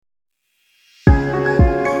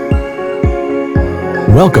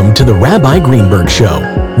Welcome to the Rabbi Greenberg Show,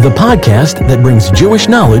 the podcast that brings Jewish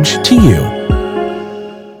knowledge to you.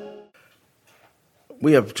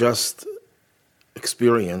 We have just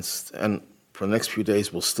experienced, and for the next few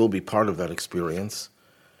days will still be part of that experience,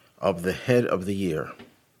 of the head of the year.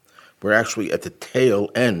 We're actually at the tail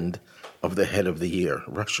end of the head of the year.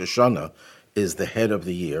 Rosh Hashanah is the head of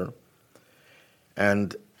the year.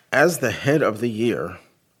 And as the head of the year,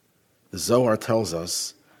 the Zohar tells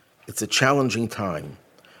us it's a challenging time.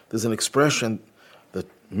 There's an expression that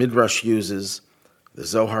Midrash uses, the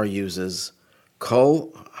Zohar uses,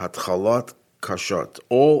 Kol hatchalot kashot.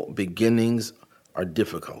 All beginnings are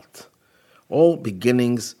difficult. All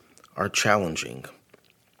beginnings are challenging.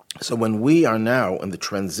 So when we are now in the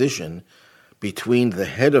transition between the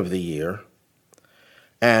head of the year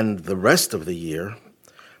and the rest of the year,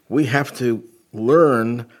 we have to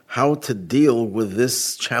learn how to deal with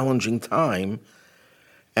this challenging time,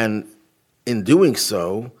 and in doing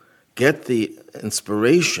so, get the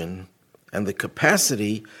inspiration and the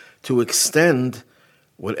capacity to extend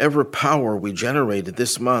whatever power we generated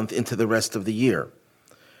this month into the rest of the year.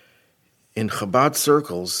 In Chabad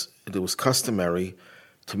circles, it was customary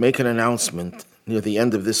to make an announcement near the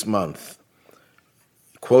end of this month,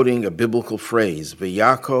 quoting a biblical phrase,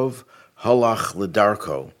 V'Yakov halach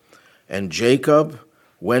l'darko, and Jacob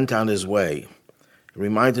went on his way. It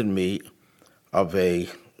reminded me of an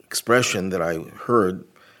expression that I heard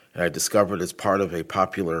and I discovered as part of a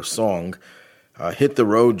popular song, hit the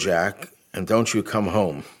road, Jack, and don't you come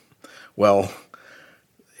home. Well,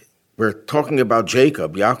 we're talking about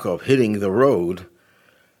Jacob, Yaakov, hitting the road,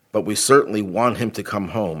 but we certainly want him to come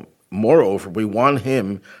home. Moreover, we want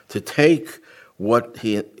him to take what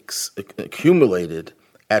he accumulated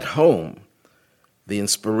at home, the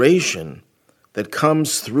inspiration that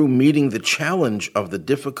comes through meeting the challenge of the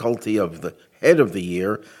difficulty of the head of the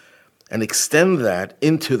year, and extend that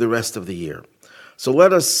into the rest of the year. So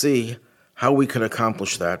let us see how we can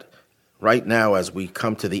accomplish that right now as we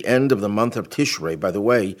come to the end of the month of Tishrei. By the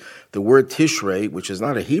way, the word Tishrei, which is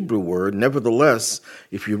not a Hebrew word, nevertheless,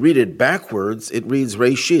 if you read it backwards, it reads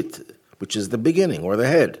Reishit, which is the beginning or the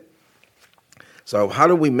head. So how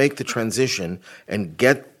do we make the transition and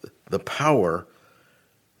get the power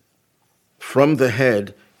from the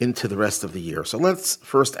head into the rest of the year? So let's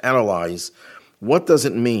first analyze, what does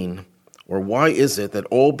it mean, or why is it that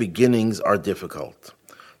all beginnings are difficult?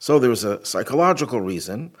 So there's a psychological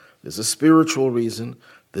reason, there's a spiritual reason,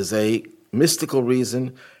 there's a mystical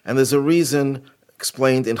reason, and there's a reason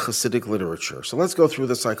explained in Hasidic literature. So let's go through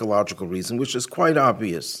the psychological reason, which is quite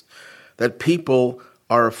obvious, that people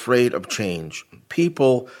are afraid of change.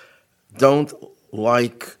 People don't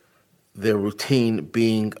like their routine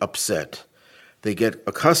being upset. They get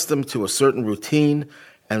accustomed to a certain routine,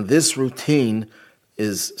 and this routine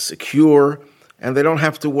is secure, and they don't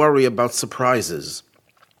have to worry about surprises.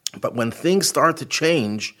 But when things start to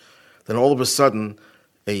change, then all of a sudden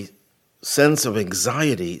a sense of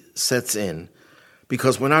anxiety sets in,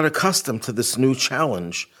 because we're not accustomed to this new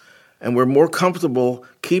challenge, and we're more comfortable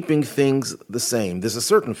keeping things the same. There's a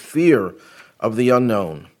certain fear of the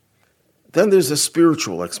unknown. Then there's a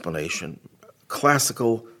spiritual explanation.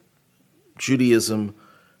 Classical Judaism,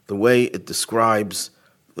 the way it describes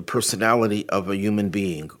the personality of a human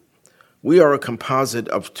being. We are a composite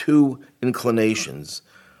of two inclinations.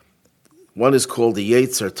 One is called the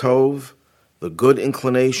Yetzer Tov, the good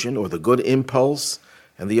inclination or the good impulse,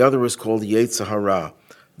 and the other is called the Yetzer Hara,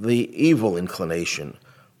 the evil inclination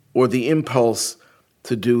or the impulse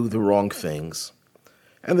to do the wrong things.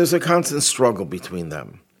 And there's a constant struggle between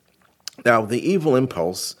them. Now, the evil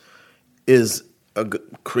impulse is a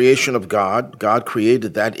creation of God. God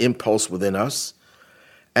created that impulse within us,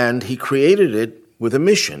 and he created it with a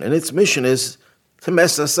mission, and its mission is to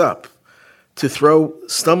mess us up, to throw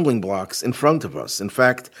stumbling blocks in front of us. In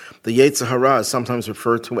fact, the Yetzer Hara is sometimes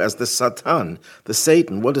referred to as the Satan, the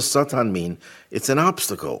Satan. What does Satan mean? It's an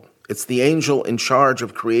obstacle. It's the angel in charge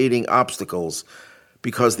of creating obstacles,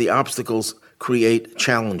 because the obstacles create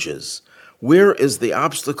challenges. Where is the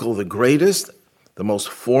obstacle the greatest? The most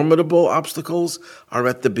formidable obstacles are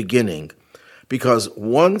at the beginning, because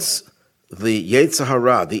once the Yetzer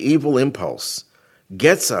Hara, the evil impulse,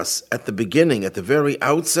 gets us at the beginning, at the very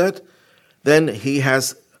outset, then he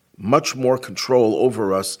has much more control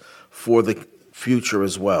over us for the future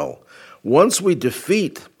as well. Once we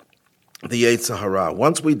defeat the Yetzer Hara,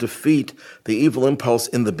 once we defeat the evil impulse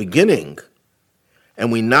in the beginning,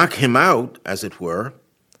 and we knock him out, as it were,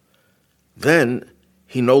 then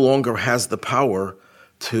he no longer has the power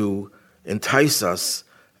to entice us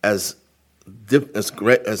as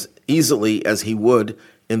easily as he would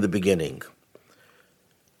in the beginning.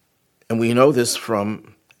 And we know this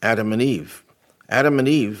from Adam and Eve. Adam and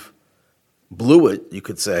Eve blew it, you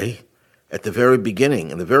could say, at the very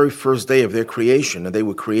beginning, in the very first day of their creation, and they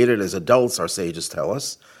were created as adults, our sages tell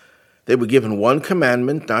us. They were given one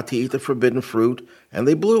commandment, not to eat the forbidden fruit, and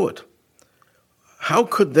they blew it. How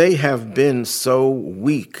could they have been so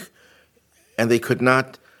weak, and they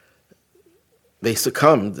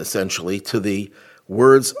succumbed, essentially, to the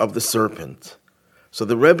words of the serpent? So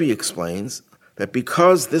the Rebbe explains that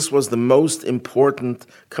because this was the most important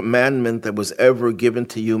commandment that was ever given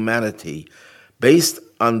to humanity, based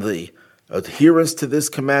on the adherence to this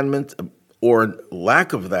commandment or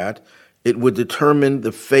lack of that, it would determine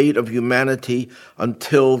the fate of humanity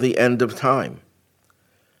until the end of time.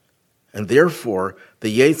 And therefore,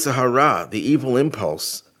 the Yetzer Hara, the evil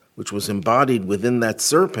impulse, which was embodied within that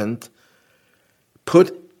serpent,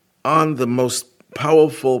 put on the most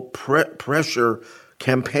powerful pressure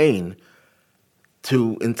campaign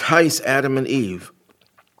to entice Adam and Eve.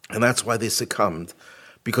 And that's why they succumbed,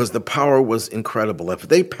 because the power was incredible. If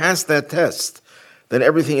they passed that test, then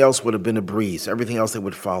everything else would have been a breeze, everything else they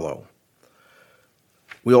would follow.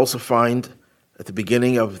 We also find at the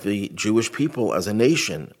beginning of the Jewish people as a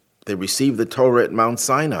nation, they received the Torah at Mount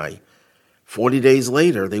Sinai. 40 days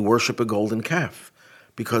later, they worship a golden calf,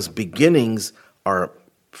 because beginnings are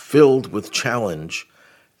filled with challenge,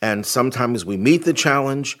 and sometimes we meet the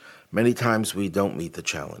challenge, many times we don't meet the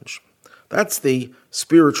challenge. That's the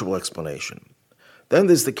spiritual explanation. Then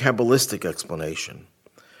there's the Kabbalistic explanation.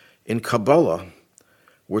 In Kabbalah,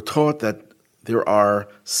 we're taught that there are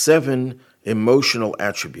 7 emotional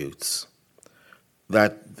attributes.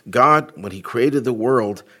 That God, when He created the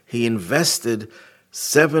world, He invested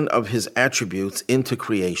 7 of His attributes into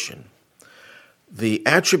creation. The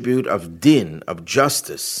attribute of din, of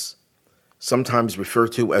justice, sometimes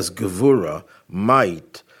referred to as gevura,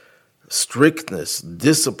 might, strictness,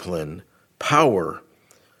 discipline, power,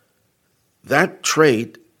 that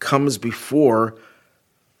trait comes before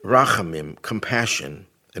rachamim, compassion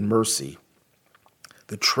and mercy.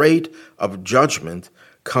 The trait of judgment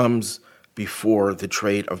comes before the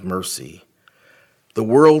trait of mercy. The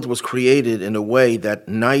world was created in a way that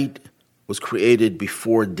night was created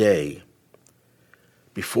before day.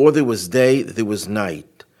 Before there was day, there was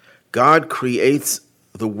night. God creates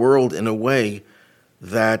the world in a way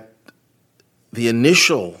that the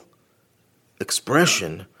initial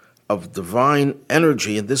expression of divine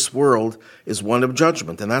energy in this world is one of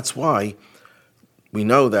judgment. And that's why we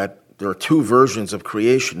know that there are 2 versions of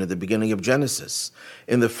creation at the beginning of Genesis.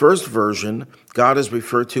 In the first version, God is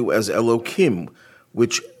referred to as Elokim,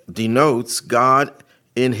 which denotes God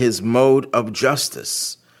in His mode of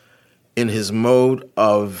justice, in His mode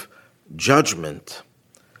of judgment.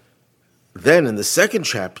 Then in the second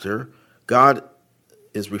chapter, God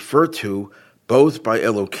is referred to both by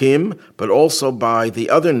Elokim, but also by the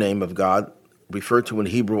other name of God, referred to in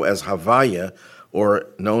Hebrew as Havaya, or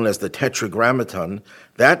known as the Tetragrammaton.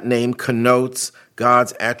 That name connotes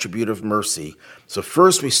God's attribute of mercy. So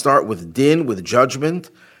first we start with din, with judgment,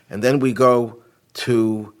 and then we go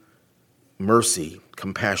to mercy,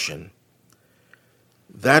 compassion.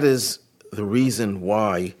 That is the reason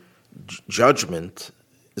why judgment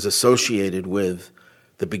is associated with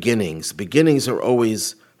the beginnings. Beginnings are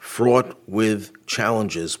always fraught with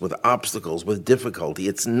challenges, with obstacles, with difficulty.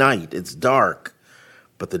 It's night, it's dark,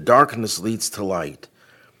 but the darkness leads to light.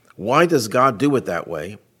 Why does God do it that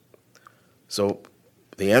way? So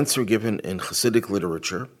the answer given in Hasidic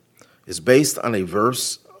literature is based on a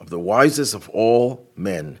verse of the wisest of all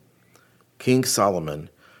men. King Solomon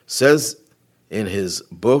says in his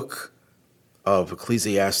book of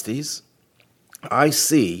Ecclesiastes, I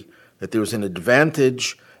see that there's an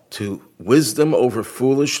advantage to wisdom over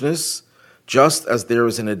foolishness, just as there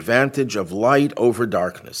is an advantage of light over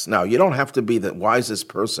darkness. Now, you don't have to be the wisest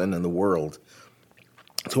person in the world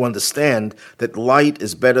to understand that light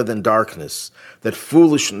is better than darkness, that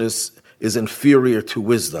foolishness is inferior to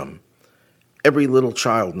wisdom. Every little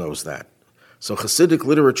child knows that. So Hasidic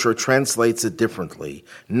literature translates it differently.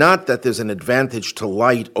 Not that there's an advantage to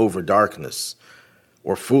light over darkness,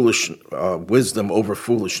 or wisdom over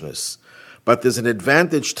foolishness, but there's an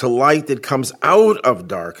advantage to light that comes out of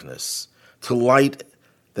darkness, to light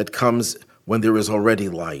that comes when there is already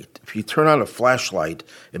light. If you turn on a flashlight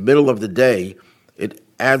in the middle of the day, it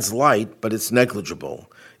adds light, but it's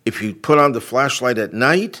negligible. If you put on the flashlight at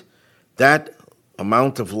night, that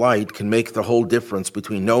amount of light can make the whole difference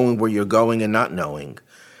between knowing where you're going and not knowing.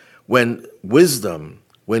 When wisdom,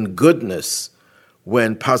 when goodness,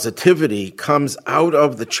 when positivity comes out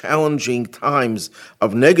of the challenging times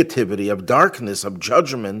of negativity, of darkness, of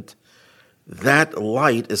judgment, that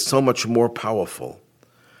light is so much more powerful.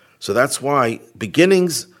 So that's why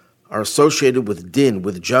beginnings are associated with din,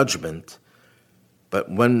 with judgment. But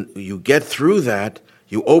when you get through that,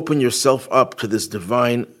 you open yourself up to this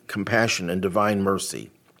divine compassion and divine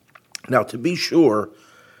mercy. Now, to be sure,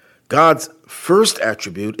 God's first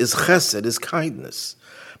attribute is chesed, is kindness.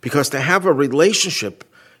 Because to have a relationship,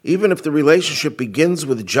 even if the relationship begins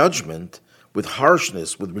with judgment, with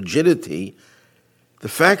harshness, with rigidity, the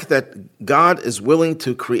fact that God is willing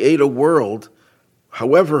to create a world,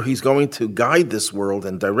 however he's going to guide this world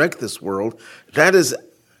and direct this world, that is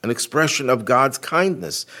an expression of God's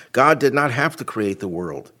kindness. God did not have to create the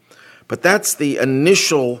world. But that's the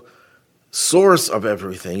initial source of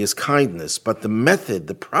everything, is kindness. But the method,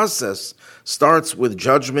 the process, starts with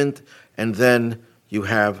judgment, and then you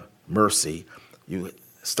have mercy. You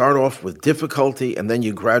start off with difficulty, and then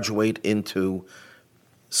you graduate into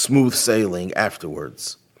smooth sailing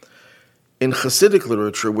afterwards. In Hasidic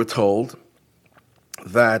literature, we're told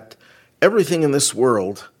that everything in this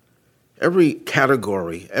world, every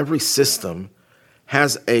category, every system,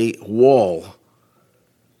 has a wall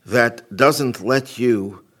that doesn't let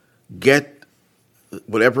you get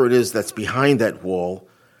whatever it is that's behind that wall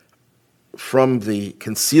from the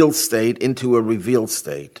concealed state into a revealed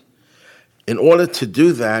state. In order to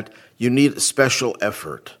do that, you need a special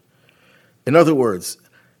effort. In other words,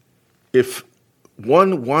 if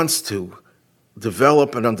one wants to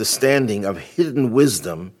develop an understanding of hidden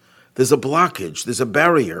wisdom, there's a blockage, there's a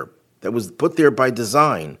barrier that was put there by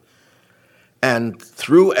design. And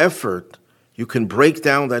through effort, you can break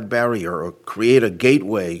down that barrier or create a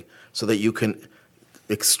gateway so that you can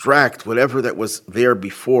extract whatever that was there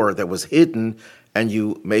before that was hidden, and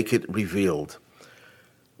you make it revealed.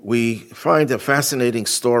 We find a fascinating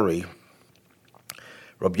story.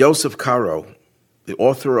 Rabbi Yosef Karo, the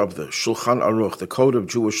author of the Shulchan Aruch, the Code of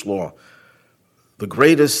Jewish Law, the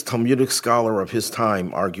greatest Talmudic scholar of his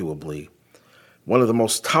time, arguably, one of the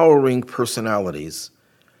most towering personalities,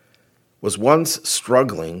 was once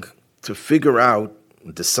struggling to figure out,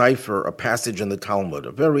 decipher a passage in the Talmud,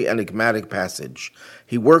 a very enigmatic passage.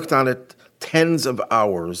 He worked on it tens of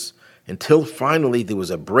hours until finally there was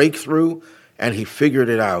a breakthrough and he figured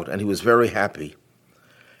it out, and he was very happy.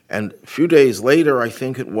 And a few days later, I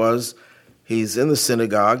think it was, he's in the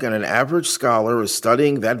synagogue and an average scholar is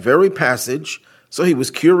studying that very passage, so he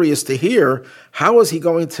was curious to hear how is he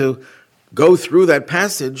going to go through that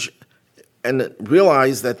passage and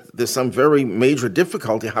realize that there's some very major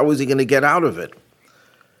difficulty. How is he going to get out of it?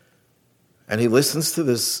 And he listens to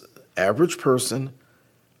this average person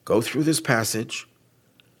go through this passage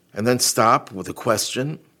and then stop with a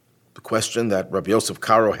question, the question that Rabbi Yosef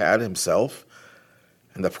Karo had himself,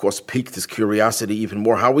 and of course piqued his curiosity even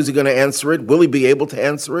more. How is he going to answer it? Will he be able to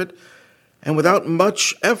answer it? And without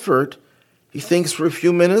much effort, he thinks for a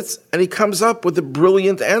few minutes and he comes up with the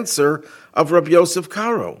brilliant answer of Rabbi Yosef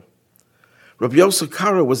Karo. Rabbi Yosef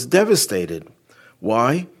Karo was devastated.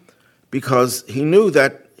 Why? Because he knew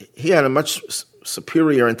that he had a much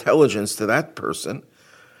superior intelligence to that person,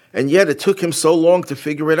 and yet it took him so long to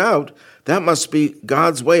figure it out. That must be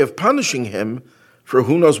God's way of punishing him for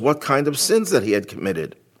who knows what kind of sins that he had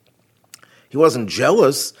committed. He wasn't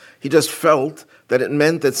jealous, he just felt that it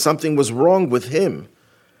meant that something was wrong with him.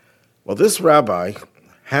 Well, this rabbi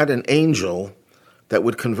had an angel that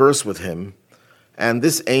would converse with him, and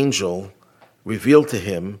this angel revealed to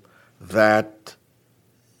him that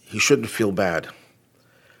he shouldn't feel bad.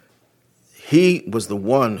 He was the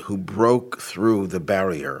one who broke through the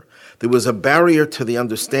barrier. There was a barrier to the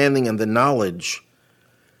understanding and the knowledge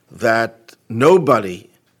that nobody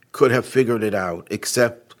could have figured it out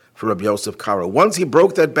except for Rabbi Yosef Karo. Once he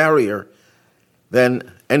broke that barrier,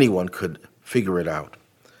 then anyone could figure it out.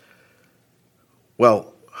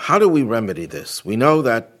 Well, how do we remedy this? We know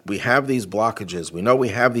that we have these blockages. We know we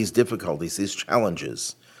have these difficulties, these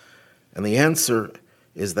challenges. And the answer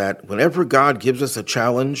is that whenever God gives us a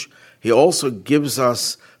challenge, he also gives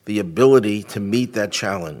us the ability to meet that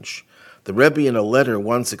challenge. The Rebbe in a letter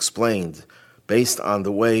once explained, based on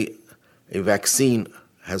the way a vaccine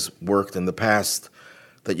has worked in the past,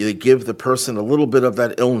 that you give the person a little bit of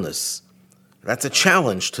that illness. That's a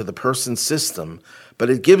challenge to the person's system, but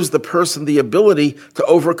it gives the person the ability to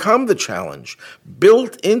overcome the challenge.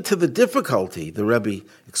 Built into the difficulty, the Rebbe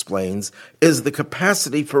explains, is the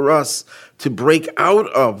capacity for us to break out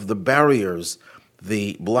of the barriers,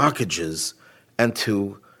 the blockages, and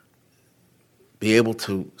to be able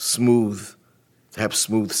to have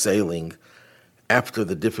smooth sailing after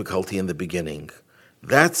the difficulty in the beginning.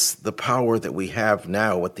 That's the power that we have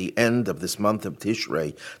now at the end of this month of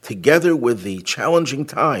Tishrei. Together with the challenging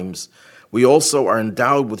times, we also are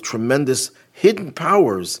endowed with tremendous hidden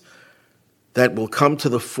powers that will come to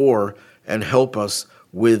the fore and help us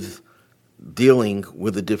with dealing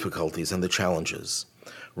with the difficulties and the challenges.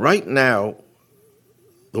 Right now,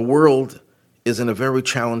 the world is in a very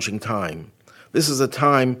challenging time. This is a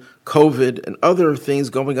time COVID and other things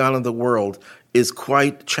going on in the world is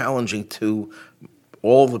quite challenging to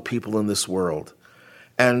all the people in this world.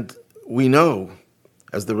 And we know,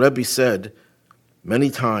 as the Rebbe said many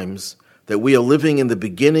times, that we are living in the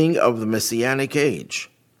beginning of the Messianic age.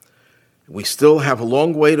 We still have a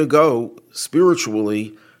long way to go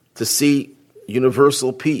spiritually to see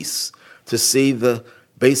universal peace, to see the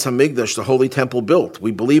Beis HaMikdash, the Holy Temple, built.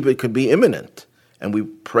 We believe it could be imminent, and we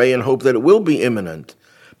pray and hope that it will be imminent.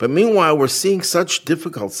 But meanwhile, we're seeing such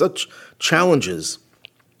challenges.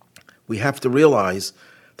 We have to realize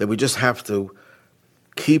that we just have to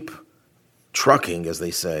keep trucking, as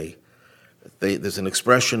they say. There's an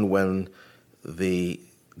expression, when the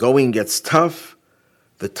going gets tough,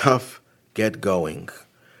 the tough get going.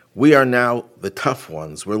 We are now the tough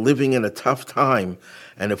ones. We're living in a tough time.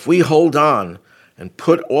 And if we hold on and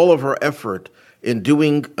put all of our effort in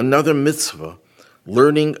doing another mitzvah,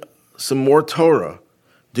 learning some more Torah,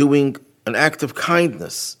 doing an act of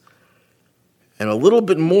kindness, and a little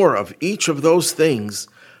bit more of each of those things,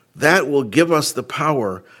 that will give us the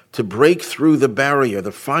power to break through the barrier,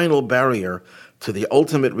 the final barrier to the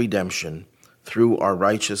ultimate redemption through our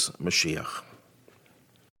righteous Mashiach.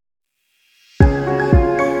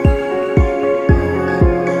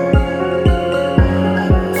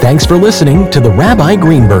 Thanks for listening to The Rabbi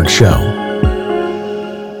Greenberg Show.